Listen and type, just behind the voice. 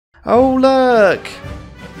Oh, look!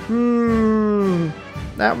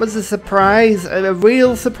 That was a surprise. A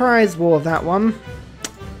real surprise war, that one.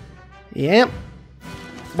 Yep.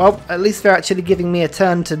 Well, at least they're actually giving me a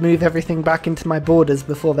turn to move everything back into my borders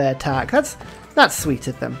before they attack. That's sweet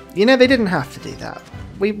of them. You know, they didn't have to do that.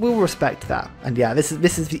 We will respect that. And yeah, this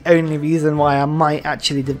is the only reason why I might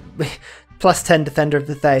actually plus 10 Defender of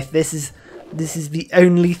the Faith. This is the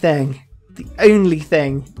only thing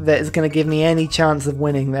that is going to give me any chance of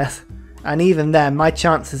winning this. And even then, my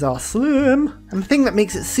chances are slim. And the thing that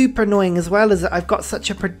makes it super annoying as well is that I've got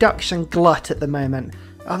such a production glut at the moment.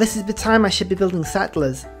 Oh, this is the time I should be building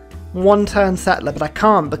settlers. One turn settler, but I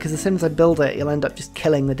can't because as soon as I build it, you'll end up just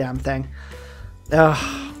killing the damn thing.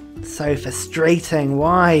 Ugh, so frustrating.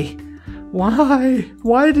 Why? Why?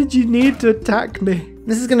 Why did you need to attack me?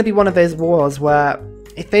 This is going to be one of those wars where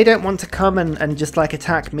if they don't want to come and just like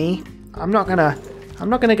attack me, I'm not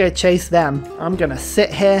gonna go chase them. I'm gonna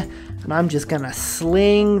sit here and I'm just gonna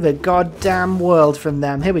sling the goddamn world from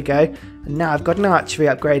them. Here we go. And now I've got an archery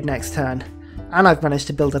upgrade next turn. And I've managed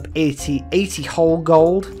to build up 80 whole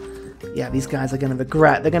gold. Yeah, these guys are gonna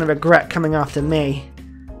regret. They're gonna regret coming after me.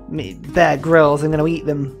 Bear Grylls, I'm gonna eat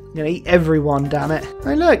them. I'm gonna eat everyone, damn it.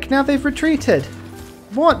 Oh look, now they've retreated.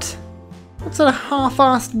 What? What sort of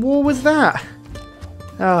half-assed war was that?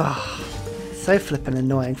 Oh. So flippin'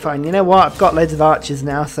 annoying. Fine, you know what? I've got loads of archers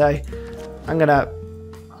now, so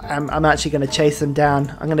I'm actually gonna chase them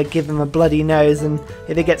down. I'm gonna give them a bloody nose, and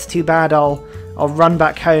if it gets too bad, I'll run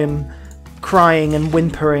back home, crying and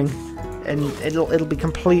whimpering, and it'll be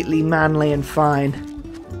completely manly and fine.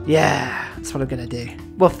 Yeah, that's what I'm gonna do.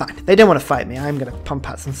 Well, fine. They don't want to fight me. I'm gonna pump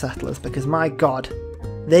out some settlers because my God,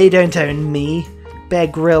 they don't own me. Bear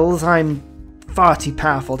Grylls, I'm far too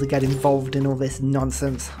powerful to get involved in all this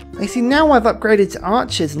nonsense. You see, now I've upgraded to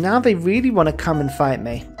archers, now they really want to come and fight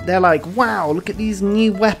me. They're like, wow, look at these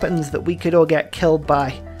new weapons that we could all get killed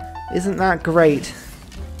by. Isn't that great?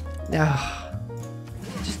 Ugh.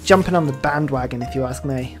 Just jumping on the bandwagon, if you ask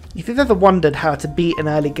me. If you've ever wondered how to beat an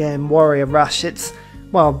early game warrior rush, it's,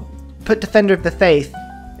 well, put Defender of the Faith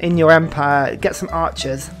in your empire, get some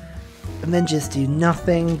archers, and then just do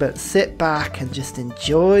nothing but sit back and just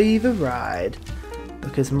enjoy the ride.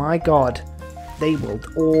 Because my God, they will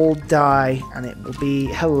all die and it will be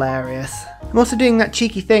hilarious. I'm also doing that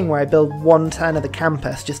cheeky thing where I build one turn of the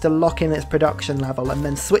campus just to lock in its production level and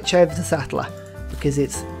then switch over to settler, because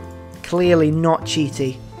it's clearly not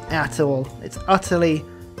cheaty at all. It's utterly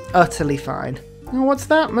fine. Oh, what's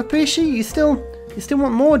that, Mapushi? You still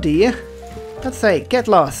want more, do you? Let's say, get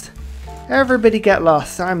lost. Everybody get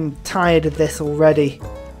lost. I'm tired of this already.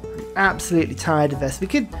 I'm absolutely tired of this.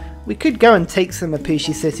 We could go and take some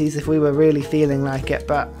Mapushi cities if we were really feeling like it,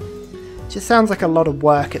 but it just sounds like a lot of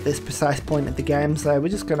work at this precise point of the game. So we're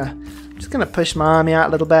just gonna push my army out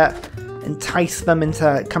a little bit, entice them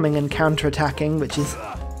into coming and counter-attacking, which is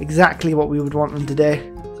exactly what we would want them to do.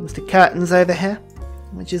 So Mr. Curtains over here,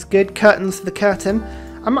 which is good. Curtains for the curtain.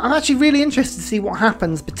 I'm actually really interested to see what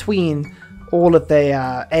happens between all of the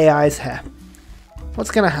AIs here.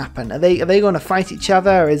 What's going to happen? Are they going to fight each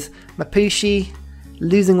other? Is Mapushi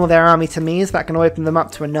losing all their army to me? Is that going to open them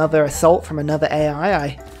up to another assault from another AI?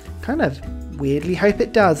 I kind of weirdly hope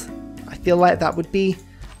it does. I feel like that would be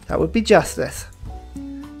justice.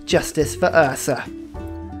 Justice for Ursa.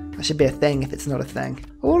 That should be a thing if it's not a thing.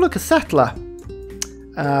 Oh, look, a settler.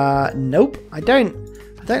 Nope, I don't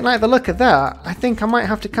like the look of that. I think I might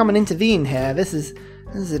have to come and intervene here. This is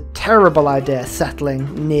a terrible idea,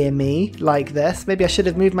 settling near me like this. Maybe I should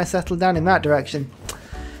have moved my settler down in that direction.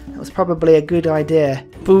 That was probably a good idea.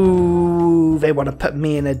 Boo! They want to put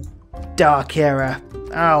me in a dark era.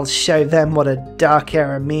 I'll show them what a dark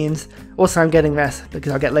era means. Also, I'm getting this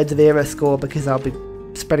because I'll get loads of era score because I'll be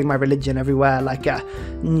spreading my religion everywhere like a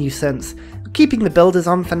nuisance. Keeping the builders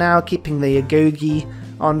on for now, keeping the Agogi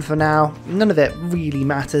on for now. None of it really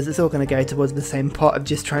matters. It's all going to go towards the same pot of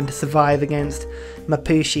just trying to survive against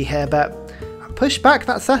Mapushi here, but I'll push back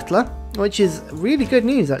that settler, which is really good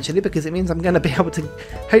news actually, because it means I'm going to be able to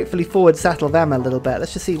hopefully forward settle them a little bit.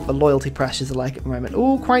 Let's just see what the loyalty pressures are like at the moment.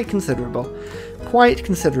 Oh, quite considerable. Quite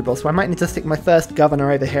considerable, so I might need to stick my first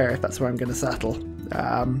governor over here if that's where I'm going to settle.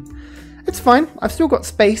 It's fine, I've still got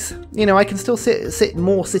space, you know, I can still sit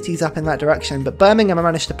more cities up in that direction, but Birmingham I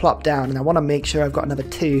managed to plop down, and I want to make sure I've got another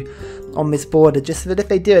 2 on this border, just so that if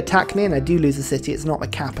they do attack me and I do lose a city, it's not the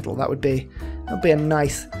capital. That would be a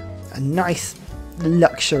nice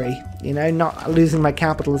luxury, you know, not losing my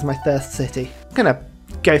capital as my first city. I'm gonna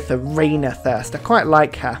go for Raina first. I quite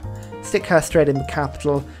like her. Stick her straight in the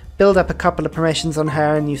capital, build up a couple of promotions on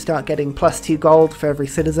her, and you start getting +2 gold for every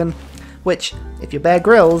citizen, which, if you're Bear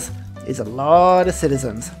Grylls, is a lot of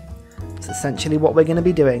citizens. It's essentially what we're going to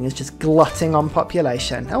be doing, is just glutting on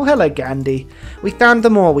population. Oh, hello, Gandhi. We found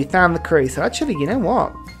them all. We found the crew. So actually, you know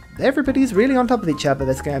what? Everybody's really on top of each other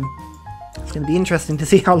this game. It's going to be interesting to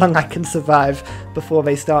see how long I can survive before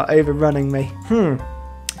they start overrunning me.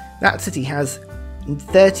 That city has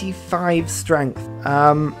 35 strength.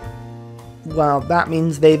 Well, that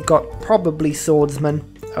means they've got probably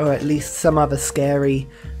swordsmen, or at least some other scary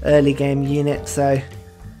early game unit, so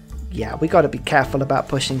yeah, we got to be careful about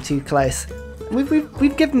pushing too close.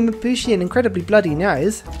 We've given Mapuche an incredibly bloody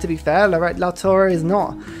nose, to be fair. La Torre is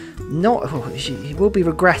not she will be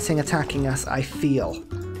regretting attacking us, I feel.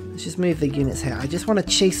 Let's just move the units here. I just want to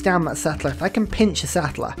chase down that settler. If I can pinch a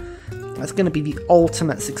settler, that's going to be the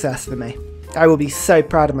ultimate success for me. I will be so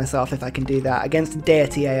proud of myself if I can do that against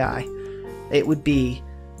Deity AI. It would be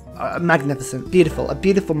magnificent, a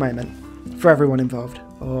beautiful moment for everyone involved.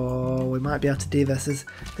 Oh, we might be able to do this.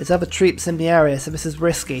 There's other troops in the area, so this is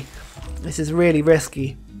risky. This is really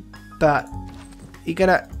risky. But you're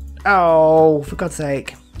gonna... Oh, for God's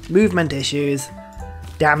sake. Movement issues.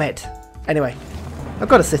 Damn it. Anyway, I've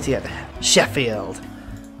got a city over here. Sheffield.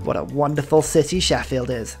 What a wonderful city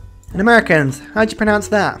Sheffield is. And Americans, how'd you pronounce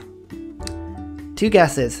that? 2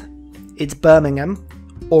 guesses. It's Birmingham,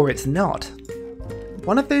 or it's not.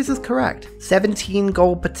 One of those is correct. 17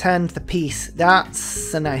 gold per turn for peace.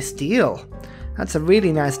 That's a nice deal. That's a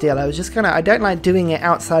really nice deal. I don't like doing it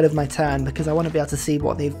outside of my turn because I want to be able to see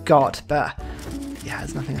what they've got, but yeah,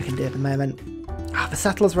 there's nothing I can do at the moment. Ah, the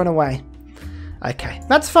settlers run away. Okay,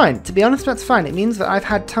 that's fine. To be honest, that's fine. It means that I've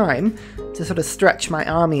had time to sort of stretch my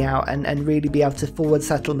army out and really be able to forward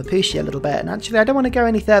settle Mapuche a little bit. And actually, I don't want to go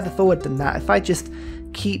any further forward than that. If I just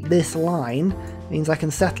keep this line, it means I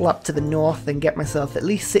can settle up to the north and get myself at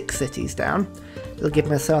least 6 cities down. It'll give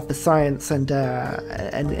myself the science and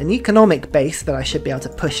an economic base that I should be able to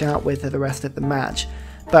push out with for the rest of the match.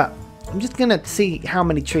 But I'm just going to see how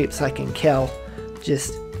many troops I can kill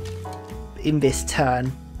just in this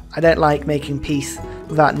turn. I don't like making peace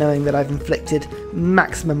without knowing that I've inflicted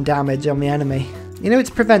maximum damage on the enemy. You know, it's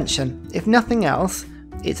prevention. If nothing else,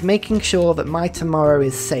 it's making sure that my tomorrow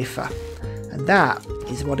is safer. And that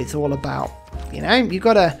is what it's all about. You know,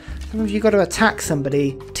 sometimes you've got to attack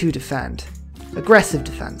somebody to defend. Aggressive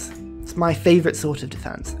defense. It's my favourite sort of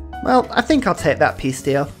defense. Well, I think I'll take that peace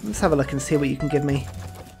deal. Let's have a look and see what you can give me.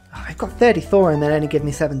 Oh, I've got 34 and then only give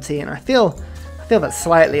me 17. I feel that's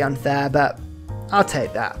slightly unfair, but I'll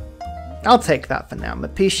take that. I'll take that for now.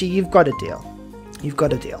 Mapuche, you've got a deal. You've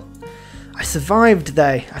got a deal. I survived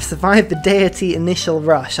though. I survived the Deity initial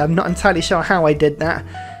rush. I'm not entirely sure how I did that,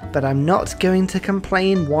 but I'm not going to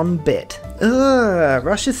complain one bit. Ugh,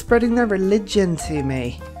 Russia's spreading their religion to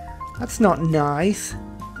me. That's not nice.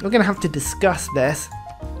 We're going to have to discuss this.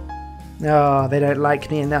 Oh, they don't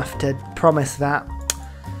like me enough to promise that.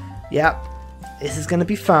 Yep, this is going to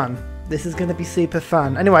be fun. This is going to be super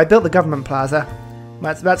fun. Anyway, I built the government plaza.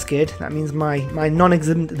 That's good. That means my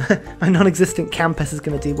non-existent campus is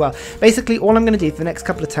going to do well. Basically, all I'm going to do for the next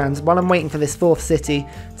couple of turns, while I'm waiting for this 4th city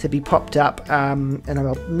to be popped up, and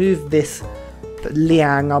I'll move this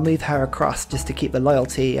Liang, I'll move her across just to keep the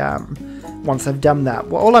loyalty once I've done that.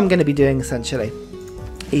 Well, all I'm going to be doing, essentially,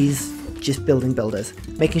 is just building builders.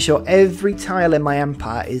 Making sure every tile in my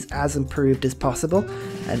empire is as improved as possible.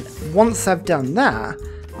 And once I've done that,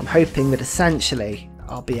 I'm hoping that essentially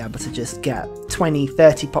I'll be able to just get 20,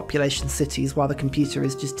 30 population cities while the computer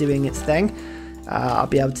is just doing its thing. I'll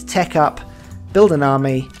be able to tech up, build an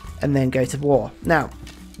army, and then go to war. Now,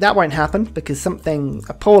 that won't happen because something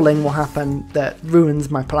appalling will happen that ruins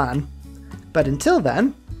my plan. But until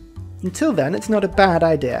then, it's not a bad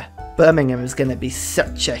idea. Birmingham is going to be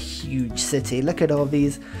such a huge city. Look at all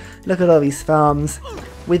these farms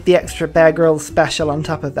with the extra Bear Grylls special on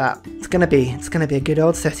top of that. It's going to be a good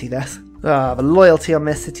old city, this. Oh, the loyalty on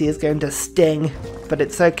this city is going to sting, but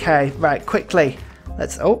it's okay. Right, quickly.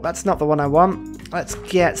 Oh, that's not the one I want. Let's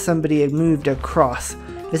get somebody moved across.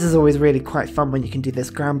 This is always really quite fun when you can do this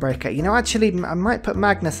groundbreaker. You know, actually, I might put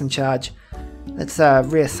Magnus in charge. Let's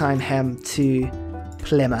reassign him to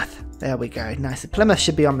Plymouth. There we go. Nice. Plymouth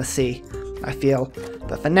should be on the sea, I feel.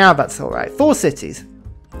 But for now, that's all right. 4 cities.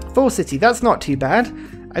 4 cities. That's not too bad.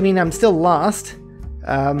 I mean, I'm still last,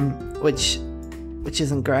 which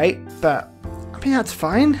isn't great, but I mean, that's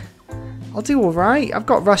fine. I'll do all right. I've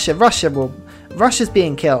got Russia. Russia's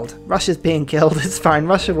being killed. It's fine.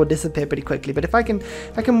 Russia will disappear pretty quickly. But if I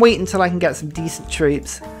can wait until I can get some decent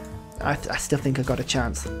troops, I still think I got a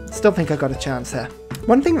chance. Here.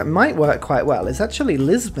 One thing that might work quite well is actually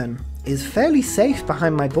Lisbon is fairly safe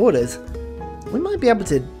behind my borders. We might be able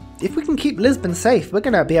to, if we can keep Lisbon safe, we're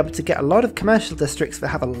going to be able to get a lot of commercial districts that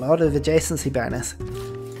have a lot of adjacency bonus.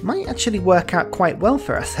 might actually work out quite well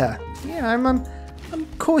for us here. Yeah, I'm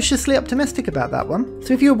cautiously optimistic about that one.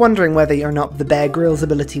 So if you're wondering whether or not the Bear Grylls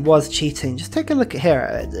ability was cheating, just take a look at here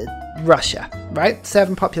at Russia, right?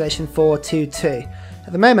 7 population 422.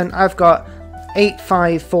 At the moment, I've got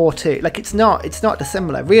 8542. Like it's not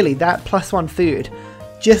dissimilar really. That +1 food,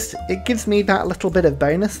 just it gives me that little bit of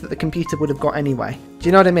bonus that the computer would have got anyway. Do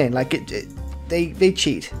you know what I mean? Like they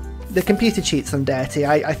cheat. The computer cheats on Deity.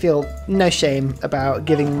 I feel no shame about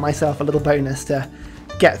giving myself a little bonus to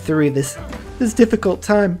get through this difficult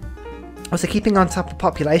time. Also, keeping on top of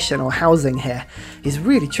population or housing here is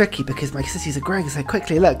really tricky because my cities are growing so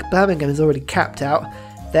quickly. Look, Birmingham is already capped out.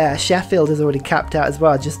 There, Sheffield is already capped out as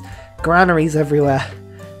well. Just granaries everywhere.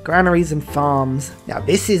 Granaries and farms. Now,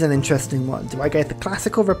 this is an interesting one. Do I go the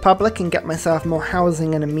classical republic and get myself more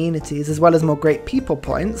housing and amenities as well as more great people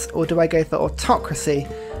points? Or do I go for autocracy?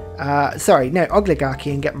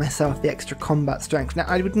 Oligarchy and get myself the extra combat strength. Now,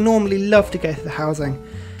 I would normally love to go for the housing.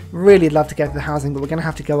 Really love to go for the housing, but we're going to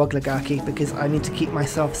have to go oligarchy because I need to keep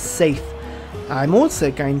myself safe. I'm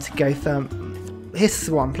also going to go for this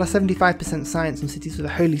one, plus 75% science in cities with a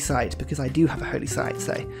holy site, because I do have a holy site,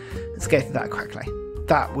 so let's go for that quickly.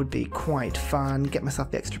 That would be quite fun. Get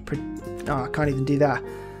myself the extra... I can't even do that.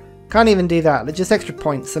 Can't even do that. Just extra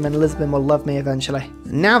points and then Lisbon will love me eventually.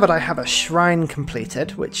 Now that I have a shrine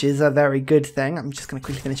completed, which is a very good thing, I'm just going to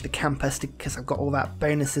quickly finish the campus because I've got all that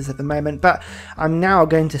bonuses at the moment, but I'm now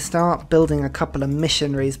going to start building a couple of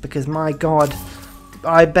missionaries because my god,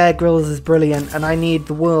 Bear Grylls is brilliant and I need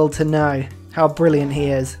the world to know how brilliant he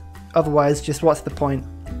is. Otherwise, just what's the point?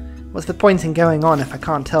 What's the point in going on if I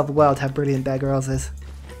can't tell the world how brilliant Bear Grylls is?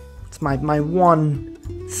 It's my one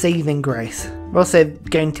saving grace. We're also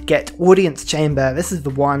going to get audience chamber. This is the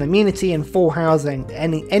one. Amenity and 4 housing.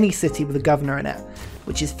 Any city with a governor in it.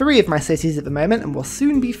 Which is 3 of my cities at the moment and will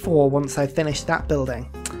soon be 4 once I finish that building.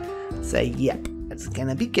 So yep, it's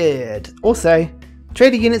gonna be good. Also,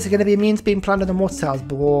 trader units are going to be immune to being plundered on water tiles.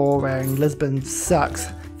 Boring. Lisbon sucks.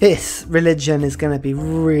 This religion is going to be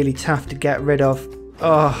really tough to get rid of.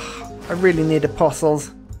 Oh, I really need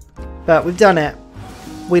apostles. But we've done it.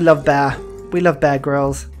 We love Bear. We love Bear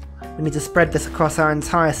Grylls. We need to spread this across our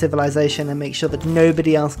entire civilization and make sure that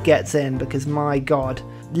nobody else gets in because my god,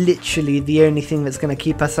 literally the only thing that's going to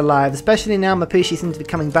keep us alive, especially now Mapuche seems to be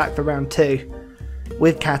coming back for round 2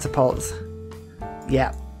 with catapults.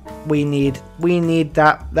 Yeah, we need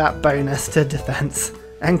that bonus to defense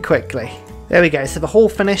and quickly. There we go. So the hall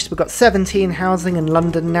finished. We've got 17 housing in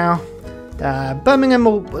London now. Birmingham,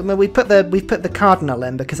 we put the cardinal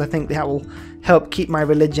in because I think that will help keep my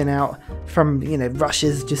religion out from, you know,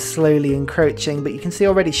 Russia's just slowly encroaching. But you can see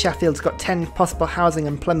already Sheffield's got 10 possible housing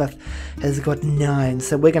and Plymouth has got 9.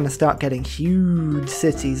 So we're going to start getting huge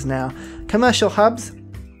cities now. Commercial hubs.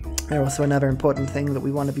 They're also another important thing that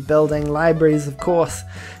we want to be building. Libraries, of course.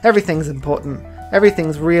 Everything's important.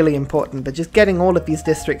 Everything's really important. But just getting all of these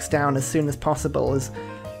districts down as soon as possible is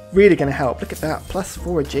really going to help. Look at that,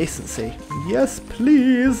 +4 adjacency. Yes,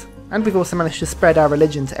 please. And we've also managed to spread our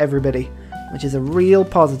religion to everybody, which is a real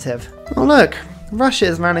positive. Oh look,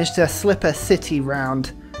 Russia's managed to slip a city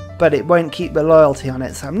round, but it won't keep the loyalty on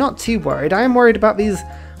it, so I'm not too worried. I am worried about these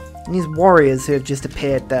warriors who have just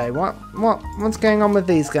appeared there. What's going on with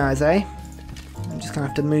these guys, eh? I'm just going to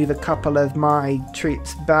have to move a couple of my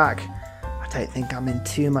troops back. I don't think I'm in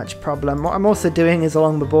too much problem. What I'm also doing is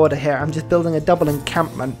along the border here, I'm just building a double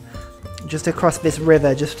encampment just across this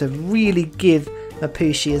river just to really give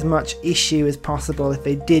Mapuche as much issue as possible if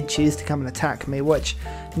they did choose to come and attack me, which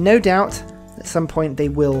no doubt at some point they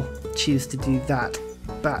will choose to do that.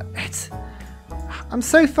 But I'm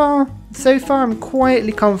so far I'm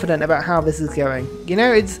quietly confident about how this is going. You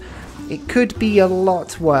know, it could be a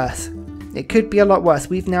lot worse. It could be a lot worse.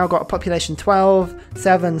 We've now got a population 12,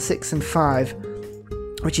 7, 6 and 5,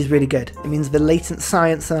 which is really good. It means the latent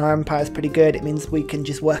science in our empire is pretty good. It means we can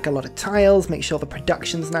just work a lot of tiles, make sure the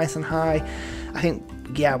production's nice and high. I think,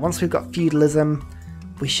 yeah, once we've got feudalism,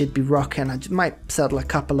 we should be rocking. I might settle a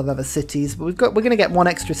couple of other cities, but we're going to get 1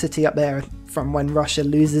 extra city up there from when Russia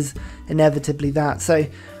loses inevitably that. So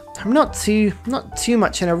I'm not too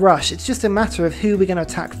much in a rush. It's just a matter of who we're going to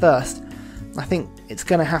attack first. I think it's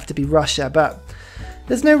going to have to be Russia, but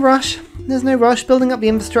there's no rush. There's no rush. Building up the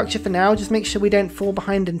infrastructure for now. Just make sure we don't fall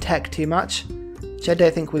behind in tech too much, which I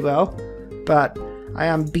don't think we will. But I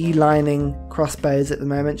am beelining crossbows at the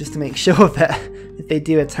moment just to make sure that if they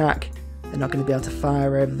do attack, they're not going to be able to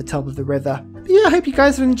fire over the top of the river. But yeah, I hope you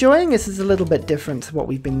guys are enjoying. This is a little bit different to what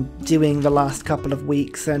we've been doing the last couple of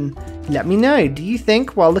weeks. And let me know, do you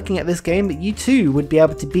think, while looking at this game, that you too would be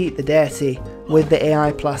able to beat the Deity with the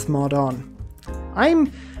AI Plus mod on?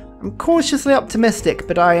 I'm cautiously optimistic,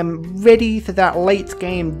 but I am ready for that late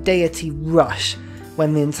game Deity rush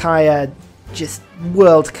when the entire just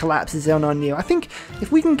world collapses in on you. I think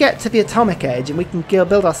if we can get to the atomic age and we can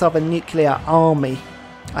build ourselves a nuclear army,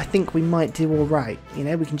 I think we might do alright. You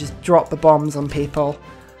know, we can just drop the bombs on people.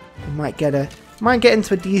 We might get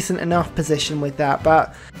into a decent enough position with that,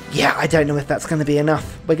 but yeah, I don't know if that's going to be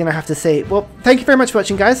enough. We're going to have to see. Well, thank you very much for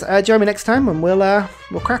watching, guys. Join me next time and we'll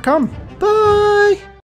crack on. Bye!